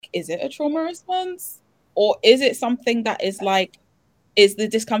is it a trauma response? Or is it something that is like, is the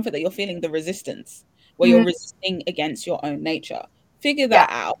discomfort that you're feeling the resistance, where you're resisting against your own nature? Figure that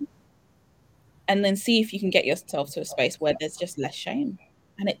out, and then see if you can get yourself to a space where there's just less shame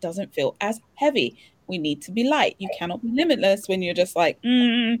and it doesn't feel as heavy. We need to be light. You cannot be limitless when you're just like,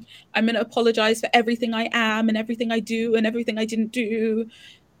 I'm going to apologize for everything I am and everything I do and everything I didn't do.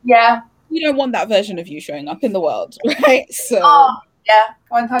 Yeah. You don't want that version of you showing up in the world, right? So, oh, yeah,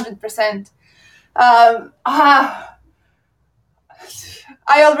 100%.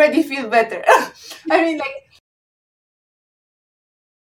 I already feel better. I mean, like,